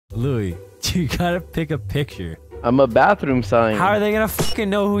Louis, you gotta pick a picture. I'm a bathroom sign. How are they gonna fucking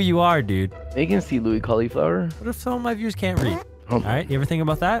know who you are, dude? They can see Louis Cauliflower. What if some of my viewers can't read? All right, you ever think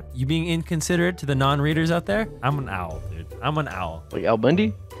about that? You being inconsiderate to the non-readers out there? I'm an owl, dude. I'm an owl. Like Al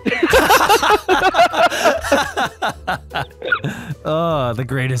Bundy? Oh, the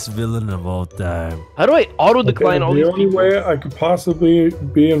greatest villain of all time. How do I auto-decline all the these only people? way I could possibly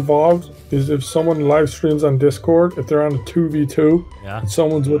be involved is if someone live streams on Discord, if they're on a 2v2, and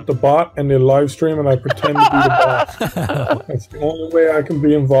someone's with the bot and they live stream and I pretend to be the bot. That's the only way I can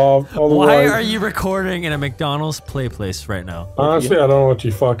be involved. Otherwise, Why are you recording in a McDonald's play place right now? Honestly, I don't know what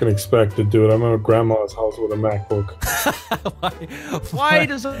you fucking expected, dude. I'm at grandma's house with a MacBook. Why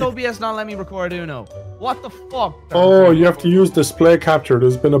does OBS not let me record Uno? What the fuck? Oh, you have to use display capture.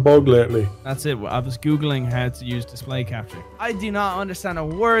 There's been a bug lately. That's it. I was Googling how to use display capture. I do not understand a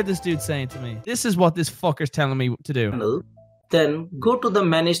word this dude's saying to me. This is what this fucker's telling me to do. Then go to the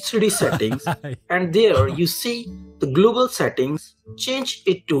manage 3D settings and there you see the global settings. Change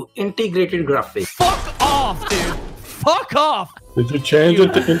it to integrated graphics. Fuck off, dude. Fuck off. Did you change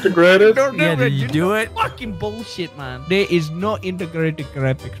it to integrated? Yeah, did you do it? Fucking bullshit, man. There is no integrated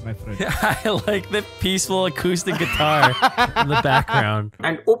graphics, my friend. I like the peaceful acoustic guitar in the background.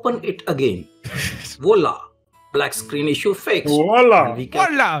 And open it again. Voila. Black screen issue fixed. Voila.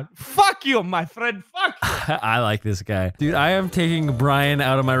 Voila. Fuck you, my friend. Fuck you. I like this guy. Dude, I am taking Brian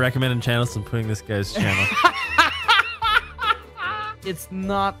out of my recommended channels and putting this guy's channel. It's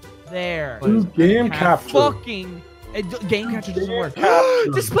not there. Game capture. Fucking... game capture doesn't work.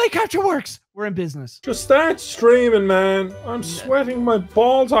 Display capture works. We're in business. Just start streaming, man. I'm sweating my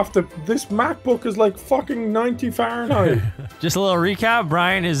balls off. This MacBook is like fucking 90 Fahrenheit. Just a little recap.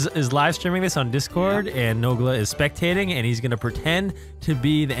 Brian is live streaming this on Discord, and Nogla is spectating, and he's gonna pretend to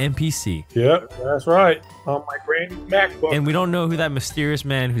be the NPC. Yep, that's right. On my brand new MacBook. And we don't know who that mysterious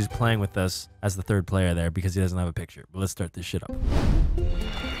man who's playing with us as the third player there because he doesn't have a picture. But let's start this shit up.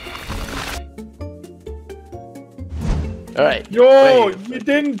 All right. Yo, you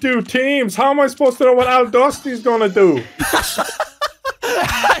didn't do teams. How am I supposed to know what Al Dusty's gonna do? What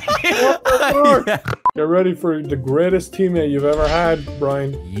the fuck? Get ready for the greatest teammate you've ever had,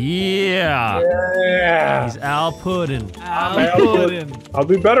 Brian. Yeah. Yeah. He's Al Puddin. Al Puddin. I'll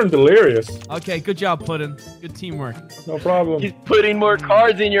be better than Delirious. Okay, good job, Puddin. Good teamwork. No problem. He's putting more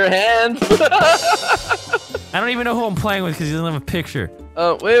cards in your hands. I don't even know who I'm playing with because he doesn't have a picture.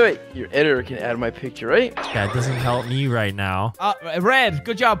 Oh, wait. Your editor can add my picture, right? That doesn't help me right now. Red,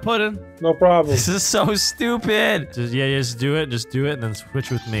 good job, Puddin. No problem. This is so stupid. Just do it, and then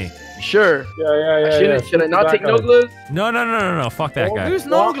switch with me. Sure. Yeah. Should I not take Nogla's? No. Fuck that guy. Who's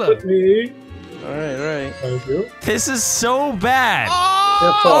Nogla? All right. Thank you. This is so bad.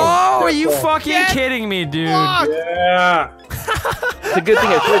 Oh, Are you fucking kidding me, dude? Fuck. Yeah. It's a good thing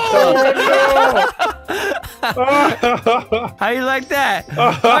I switched off. How you like that? How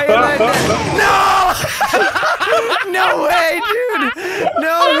you like that? No! No way, dude!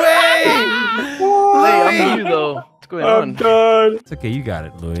 No way! Hey, I'm you though. What's going I'm on? done. It's okay, you got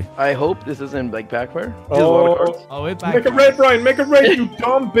it, Louis. I hope this isn't like backfire. Just a lot of cards. Oh, it Make it red, Brian. Make it red, you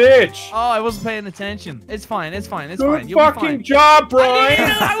dumb bitch. Oh, I wasn't paying attention. It's fine. It's fine. It's Good fine. You'll be fucking fine. job,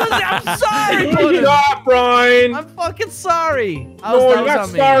 Brian. I'm sorry, Good Puddin. job, Brian. I'm fucking sorry. No, you're not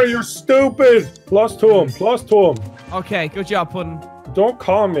sorry. You're stupid. Plus to him. Okay, good job, Puddin. Don't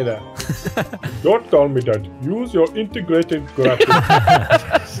call me that. Don't call me that. Use your integrated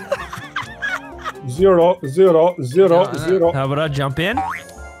graphics. 0, 0, 0, 0. How about I jump in?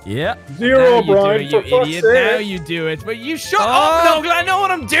 Yeah. 0, Brian. You For fuck's idiot. sake. Now you do it. But you shut up, Nogla. I know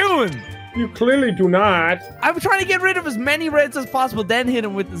what I'm doing. You clearly do not. I'm trying to get rid of as many reds as possible, then hit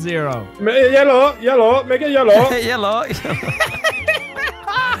him with the 0. Yellow. Make it yellow. Yellow.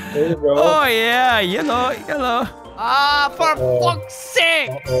 There you go. Oh, yeah. Yellow. Ah, for fuck's sake.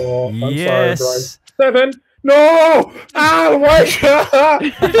 Uh-oh. I'm Yes. sorry, Brian. 7. No! Al, wake up!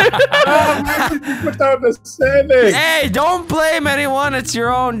 Why did you put down the 7? Hey, don't blame anyone. It's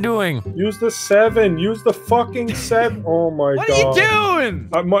your own doing. Use the 7. Use the fucking 7. Oh my god. What are you doing?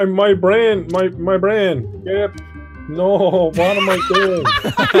 My brain. Yep. No, what am I doing?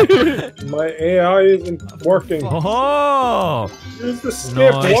 My AI isn't working. Oh. Use the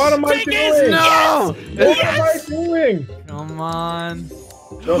skip. Nice. What am I doing? No. What am I doing? Come on.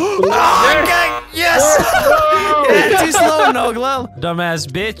 Yes. No. Yeah, too slow, Nogla. Dumbass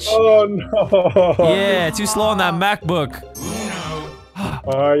bitch. Oh no. Yeah, too slow on that MacBook.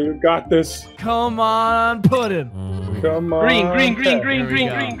 You got this. Come on, Puddin. Come on. Green.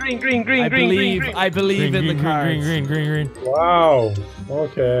 I believe in the cards. Green. Wow.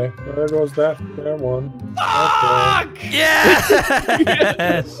 Okay. There goes that. There one. Okay. Yes!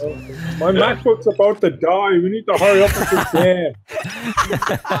 My MacBook's about to die. We need to hurry up with this game.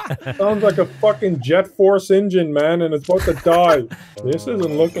 Sounds like a fucking jet force engine, man, and it's about to die. This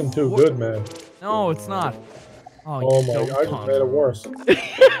isn't looking too good, man. No, it's not. Oh my god, I just made it worse.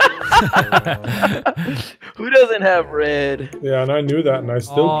 Who doesn't have red? Yeah, and I knew that, and I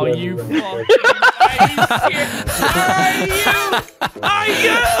still played you it. fuck. Are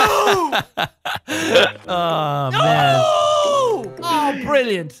you? Oh, man. Oh,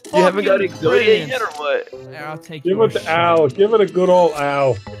 brilliant. You haven't got Fucking Exodia brilliant. yet, or what? There, I'll take Give your it to shit. Al. Give it a good old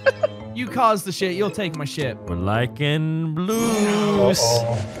Al. You caused the shit. You'll take my shit. We're liking blues.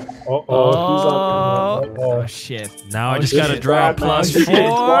 Oh, shit. Now I just this gotta is draw bad, man. plus This is 4.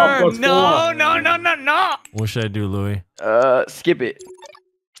 +4. No. What should I do, Louis? Skip it.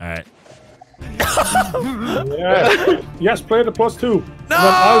 All right. Yes. Yes, play the +2. No! And then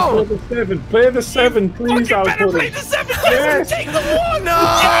I'll play the 7. Play the 7, please. I'll better put play it. the 7. Yes. Take the 1.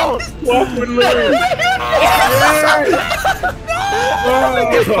 No! Walk with Louis. Yes.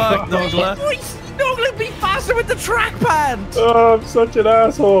 Fuck, Nogla. Nogla, be faster with the trackpad. Oh, I'm such an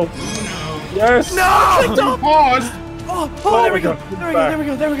asshole. Yes. No! Paused. Oh, Oh, there we my go. God. There we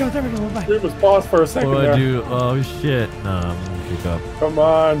go. We're back. It was paused for a second What do I there. do? Oh, shit. No, I'm gonna pick up. Come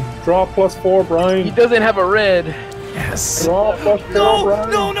on. Draw +4, He Brian. doesn't have a red. Yes. Draw +4,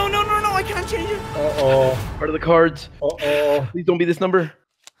 Brian. No, I can't change it. Uh-oh. Part of the cards. Uh-oh. Please don't be this number.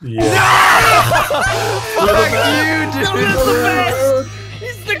 Yeah. Fuck you, Nogla's the dude. best.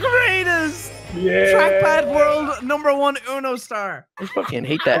 He's the greatest. Yeah. Trackpad world #1 Uno star. I fucking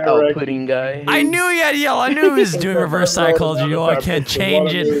hate that Correct. outputting guy. I knew he had yell. I knew he was doing reverse psychology. Oh, I can't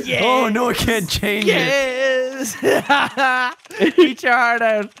change it. Yes. Oh, no, I can't change it. Yes. Eat your heart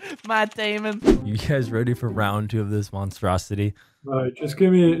out, Matt Damon. You guys ready for round 2 of this monstrosity? Alright, just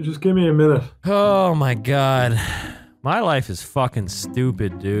give me a minute. Oh, my God. My life is fucking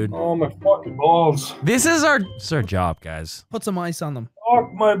stupid, dude. Oh, my fucking balls. This is our job, guys. Put some ice on them.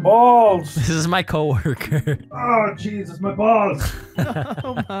 Fuck my balls. This is my coworker. Oh, Jesus, my balls.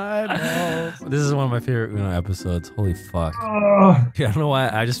 Oh my balls. This is one of my favorite Uno episodes. Holy fuck. Oh. I don't know why.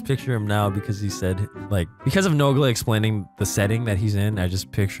 I just picture him now because he said, like, because of Nogla explaining the setting that he's in, I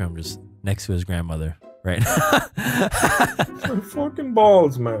just picture him just next to his grandmother. Right. My fucking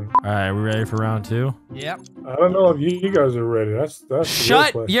balls, man. All right, we ready for round 2? Yep. I don't know if you guys are ready. That's the real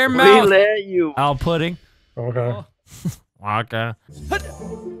Shut question. your We mouth. let you. Al pudding. Okay. Okay.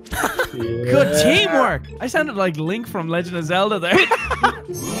 Good teamwork. I sounded like Link from Legend of Zelda there.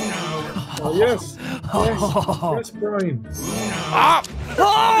 Oh, yes. Yes, Brian. Ah!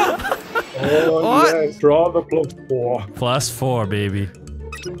 Oh, What? yes. Draw the +4. +4, baby.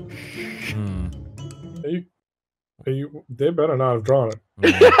 They better not have drawn it.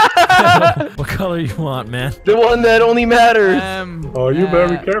 What color you want, man? The one that only matters. Oh, you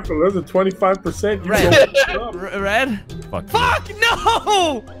better be careful. There's a 25%. You Red. go- Red? Fuck. Fuck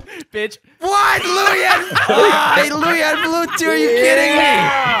no! Bitch. What? Louis had Hey, Louis had blue too. Are you kidding me?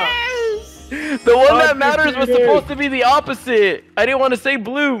 The one that matters was supposed to be the opposite. I didn't want to say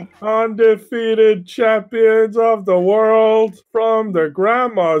blue. Undefeated champions of the world from the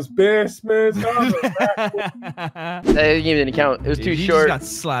grandma's basement. That didn't even count. It was too He short. just got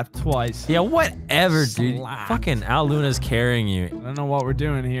slapped twice. Yeah, whatever, dude. Slapped. Fucking Al Luna's carrying you. I don't know what we're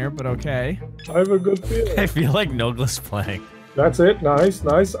doing here, but okay. I have a good feeling. I feel like Nogla's playing. That's it. Nice,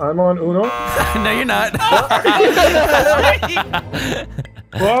 nice. I'm on Uno. No, you're not.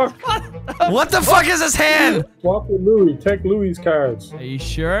 Fuck. What the fuck is his hand? Swap with Louis. Take Louis' cards. Are you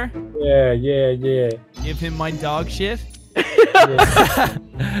sure? Yeah. Give him my dog shit? Damn,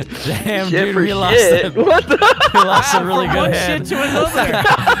 Shit dude, for we lost shit. it. What the? We lost a really From good one hand. shit to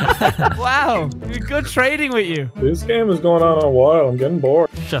another. Wow. Good trading with you. This game is going on a while. I'm getting bored.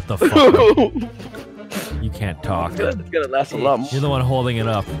 Shut the fuck up. You can't talk. It's gonna last a lot more. You're the one holding it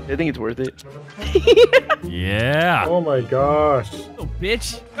up. I think it's worth it. Yeah. Oh my gosh. Oh,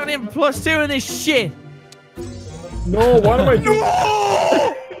 bitch. Got him +2 in this shit. No, what am I doing?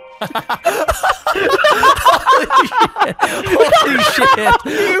 Holy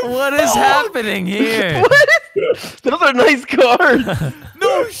shit. What is happening here? Those are nice cards.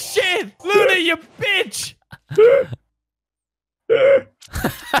 No shit. Luna, you bitch.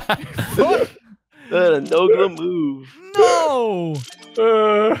 Nogla move. No.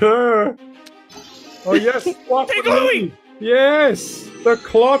 Oh yes, swap Take with Louis. Yes, the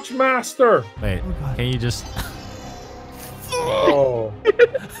clutch master. Wait, can you just... Oh.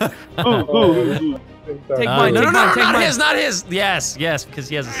 Ooh. think that. Take mine, no, take no, no, mine, take not mine. his, not his. Yes, yes, because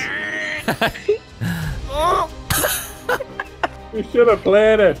he has. You should have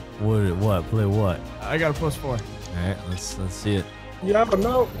played it. What? Play what? I got a +4. All right, let's see it. Yeah, but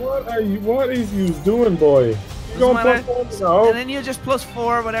no. What is you doing, boy? You going matter. +4 now? And then you just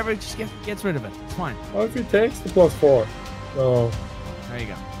 +4, whatever, just gets rid of it. It's fine. What if he takes the +4? No. There you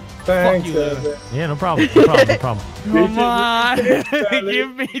go. Thanks, you, Evan. Yeah, no problem. No problem. No problem. Come on. Bitches.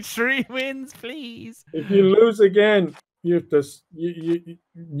 Give me 3 wins, please. If you lose again, you have to.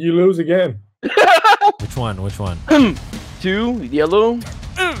 You lose again. Which one? Which one? 2 yellow.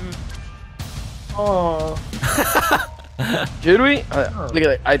 Oh. Should we? Look at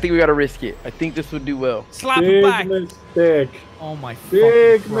that. I think we gotta risk it. I think this would do well. Slap it back. Big mistake. Oh my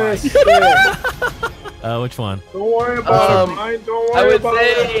Big fucking Christ. mistake. Which one? Don't worry about it, Ryan. Don't worry about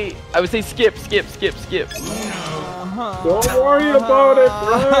it. I would say skip. Don't worry about it,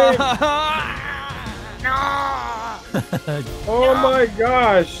 Ryan. Oh my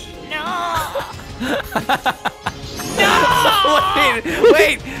gosh.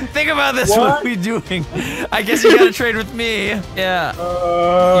 Wait, think about this. What are we doing? I guess you gotta trade with me. Yeah.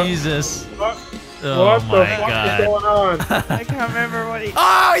 Jesus. What my the fuck God. is going on? I can't remember what he.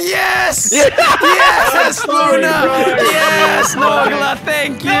 Oh yes! Yes, Luna! God. Yes, Nogla,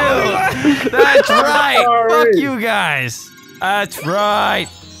 thank you! That's right! Sorry. Fuck you guys! That's right!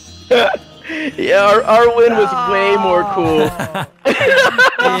 Yeah, our win was way more cool.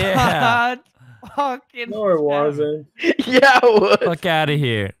 Yeah. Fucking. No, it wasn't. Yeah, it was. Fuck out of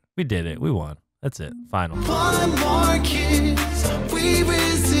here. We did it. We won. That's it. Final. One more kiss, we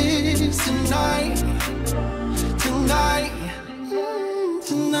resist tonight.